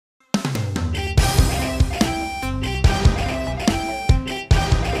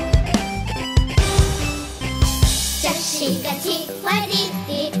是一个奇怪的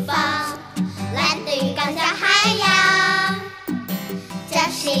地方，蓝的鱼缸加海洋。这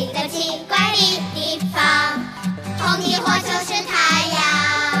是一个奇怪的地方，红的火球是太阳。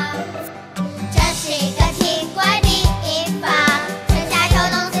这是一个奇怪的地方，春夏秋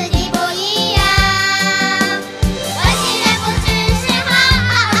冬四季不一样。外星人不只是好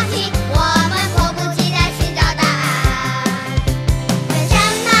奇，我们迫不及待寻找答案。分享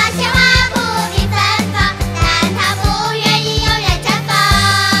那些花圃的芬芳，但它不愿意永远绽放。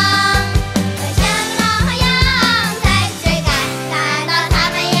分享老海洋在追赶，看到它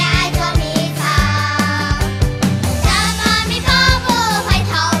们也爱捉迷藏。什么蜜蜂不会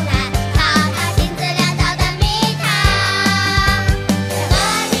偷懒，尝到亲自酿造的蜜糖。这个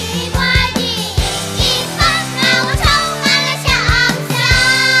奇怪的地方让我充满了想象。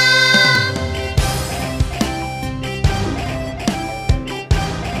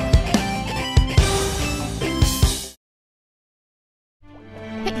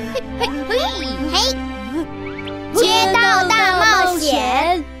嘿，街道大冒险。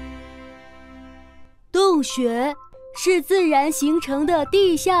洞穴是自然形成的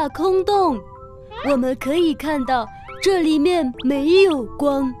地下空洞，我们可以看到这里面没有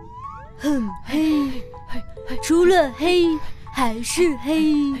光，很黑，除了黑还是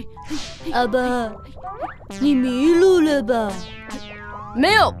黑。阿爸，你迷路了吧？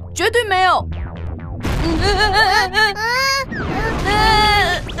没有，绝对没有。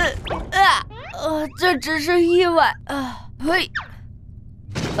这只是意外啊！嘿，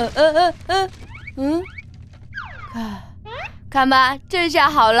看吧，这下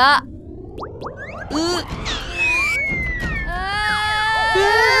好了。换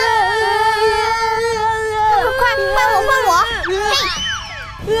我！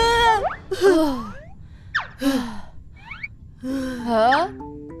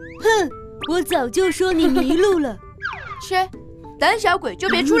哼，我早就说你迷路了。切，胆小鬼就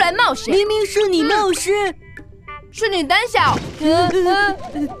别出来冒险。明明是你冒失，是你胆小，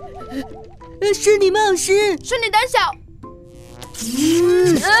是你冒失，是你胆小。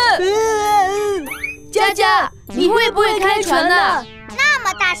佳佳，你会不会开船呢？那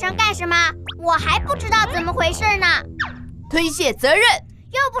么大声干什么？我还不知道怎么回事呢。推卸责任，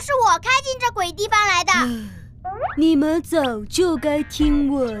又不是我开进这鬼地方来的。你们早就该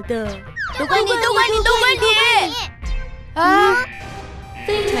听我的。都怪你！啊！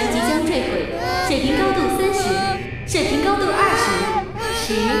飞船即将坠毁，水平高度30，水平高度20，10、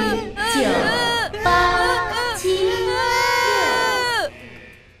9、8、7、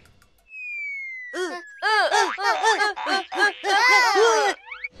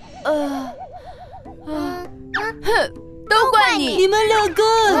哼，都怪你！你们两个！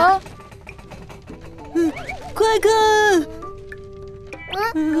快看！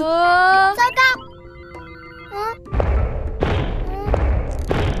糟糕！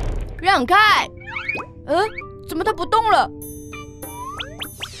让开！怎么他不动了？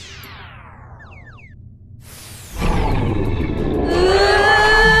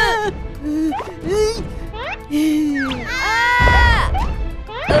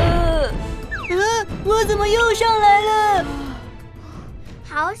我怎么又上来了？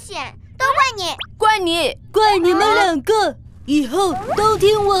好险！都怪你！怪你！怪你们两个！以后都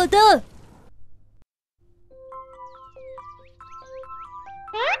听我的！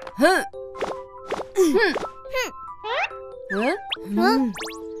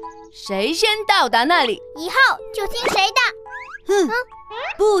谁先到达那里？以后就听谁的。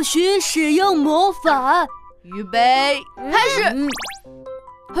不许使用魔法！预备，开始！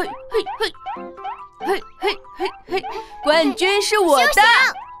嘿，冠军是我的！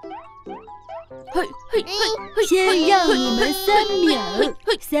先让你们3秒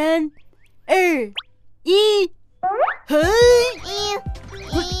，3、2、1，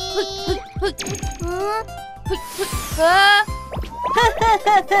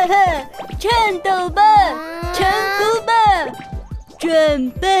颤抖吧，臣服吧，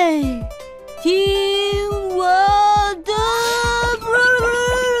准备，听我的。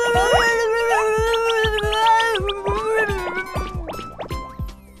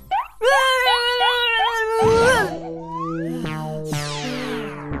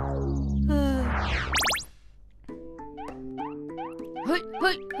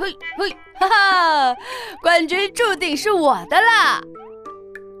哈哈，冠军注定是我的啦！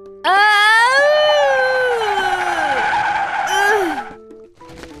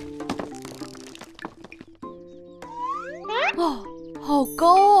好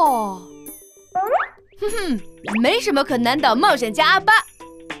高哦！没什么可难倒冒险家阿巴。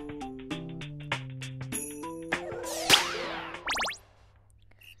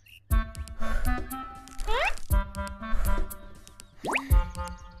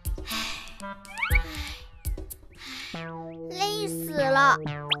了。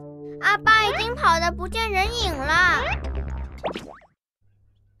阿爸已经跑得不见人影了。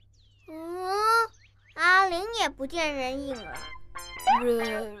阿玲也不见人影了。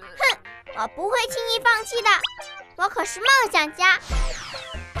哼，我不会轻易放弃的，我可是梦想家。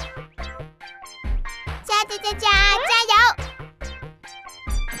加油！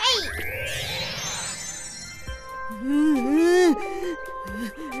嘿！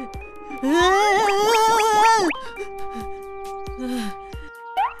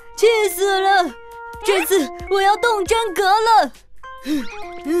气死了！这次我要动真格了！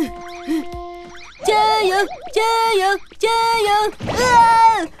加油！加油！加油！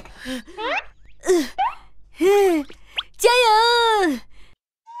加油！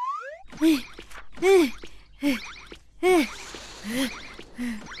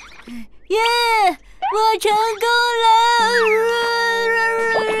耶！我成功了！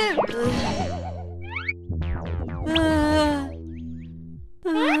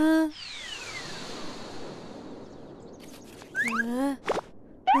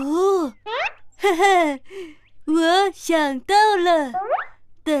哦，哈哈，我想到了，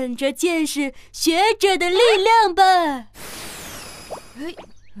等着见识学者的力量吧！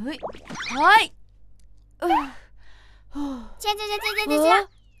加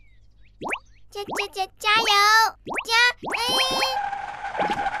油！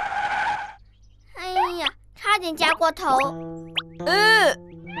哎呀，差点夹过头。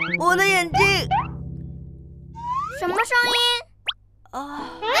我的眼睛。什么声音？哎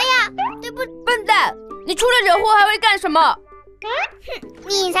呀，对不，笨蛋！你除了惹祸还会干什么？哼，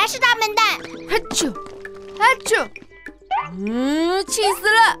你才是大笨蛋！哈啾！气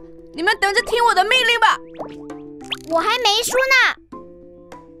死了！你们等着听我的命令吧！我还没输呢。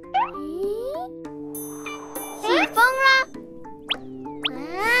起风了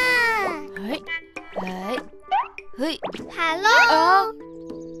！Hello，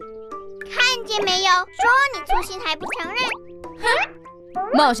看见没有？说你粗心还不承认！哼，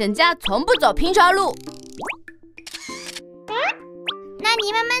冒险家从不走平常路。那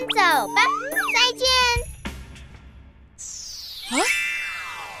你慢慢走吧，再见。嘿，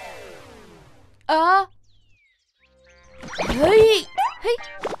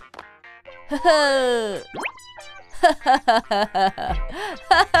呵呵，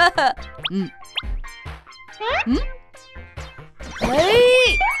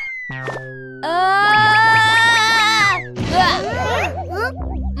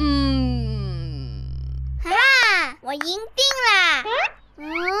我赢定了！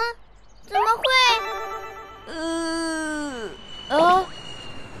怎么会？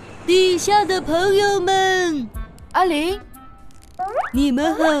地下的朋友们，阿玲，你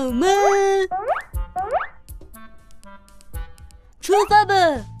们好吗？出发吧，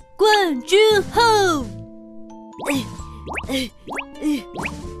冠军号！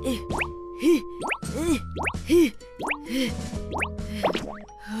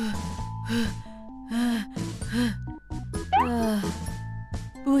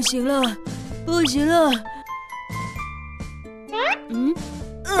不行了，不行了！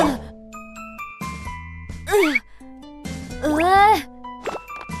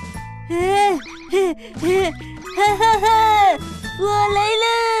我来了！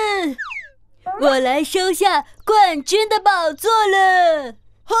我来收下冠军的宝座了！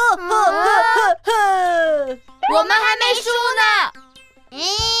我们还没输呢！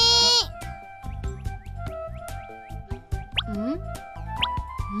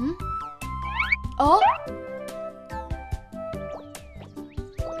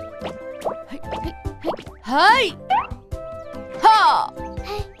嘿，哈，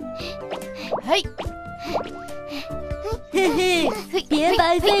嘿，嘿嘿，别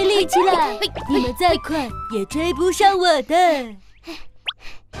白费力气了，你们再快也追不上我的。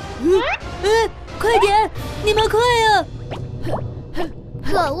快点，你们快啊！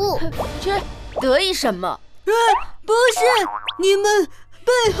可恶！这得意什么？不是，你们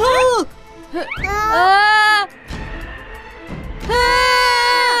背后！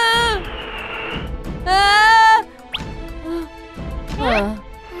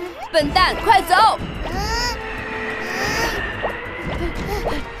笨蛋，快走！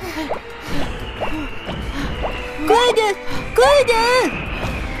快点，快点！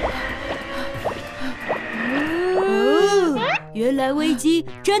原来危机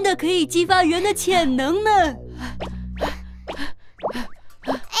真的可以激发人的潜能呢！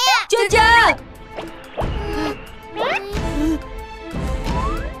就这样！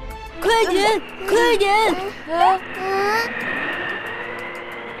快点，快点！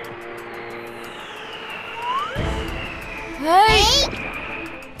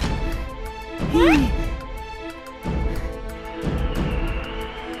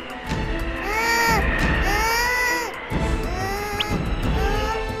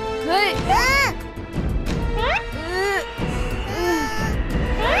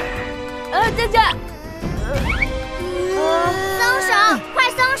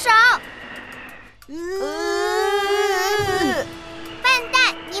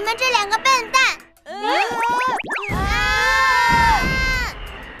们这两个笨蛋！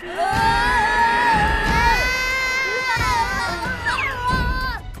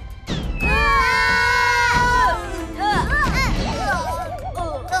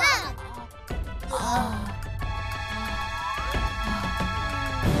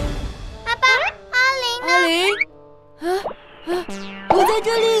爸爸，阿玲呢？阿玲，我在这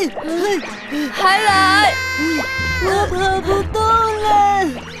里，还来？我跑不动了。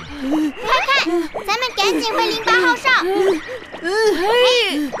快看，咱们赶紧回08号上！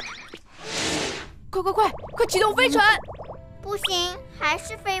嘿，快启动飞船！不行，还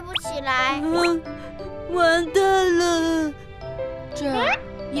是飞不起来。完蛋了！这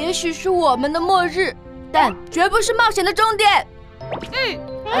也许是我们的末日，但绝不是冒险的终点。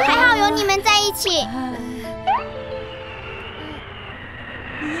还好有你们在一起。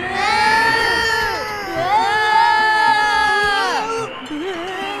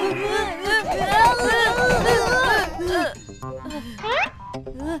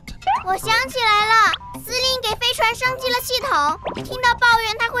我想起来了，司令给飞船升级了系统，听到抱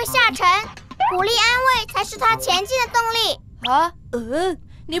怨它会下沉，鼓励安慰才是它前进的动力。啊？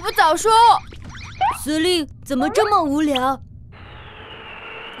你不早说！司令怎么这么无聊？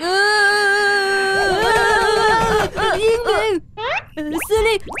英明，司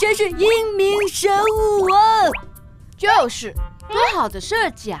令真是英明神武啊！就是，多好的设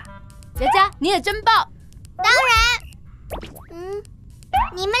计啊！佳佳，你也真棒！当然，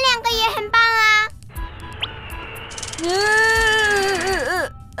你们两个也很棒啊！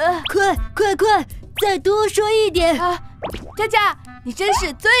快，再多说一点！佳佳，你真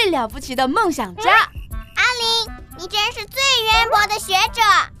是最了不起的梦想家！阿玲，你真是最渊博的学者！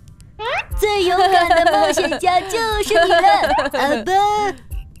最勇敢的冒险家就是你了，阿爸！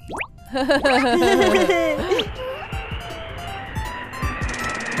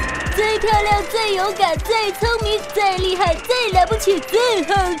最漂亮、最勇敢、最聪明、最厉害、最了不起、最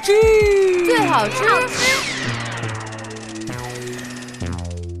好吃！最好吃！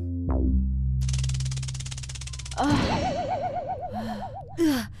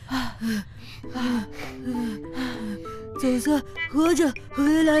总算活着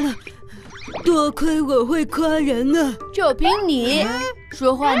回来了，多亏我会夸人啊！就凭你，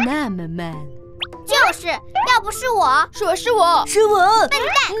说话那么慢。就是，要不是我，说是我，是我，笨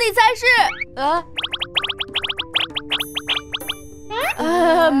蛋，你才是！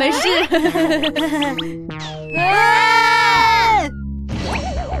没事。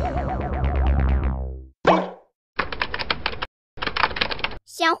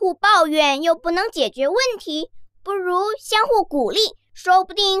相互抱怨又不能解决问题，不如相互鼓励，说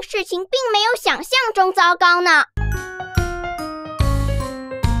不定事情并没有想象中糟糕呢。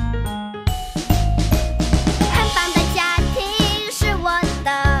很棒的家庭是我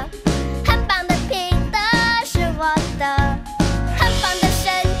的，很棒的品德是我的，很棒的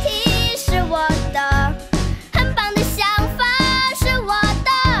身体是我的，很棒的想法是我的，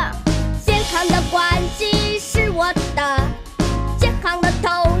健康的关系是我的，健康的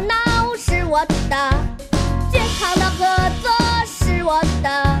头脑是我的，健康的合作是我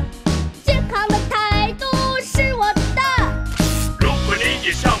的，健康的态度是我的。如果你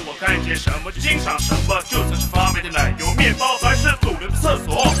也像我，看见什么就欣赏什么，就算是发霉的奶油面包，还是主流的厕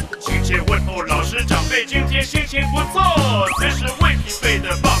所。亲切问候老师长辈，今天心情不错。随时为疲惫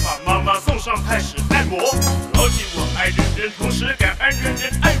的爸爸妈妈送上泰式按摩。牢记我爱人人，同时感恩人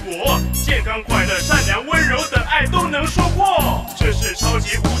人爱我。健康、快乐、善良、温柔的爱都能收获。这是超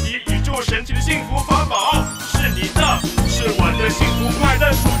级无敌宇宙神奇的幸福法宝，是你的，是我的幸福快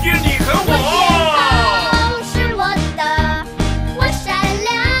乐，属于你和我。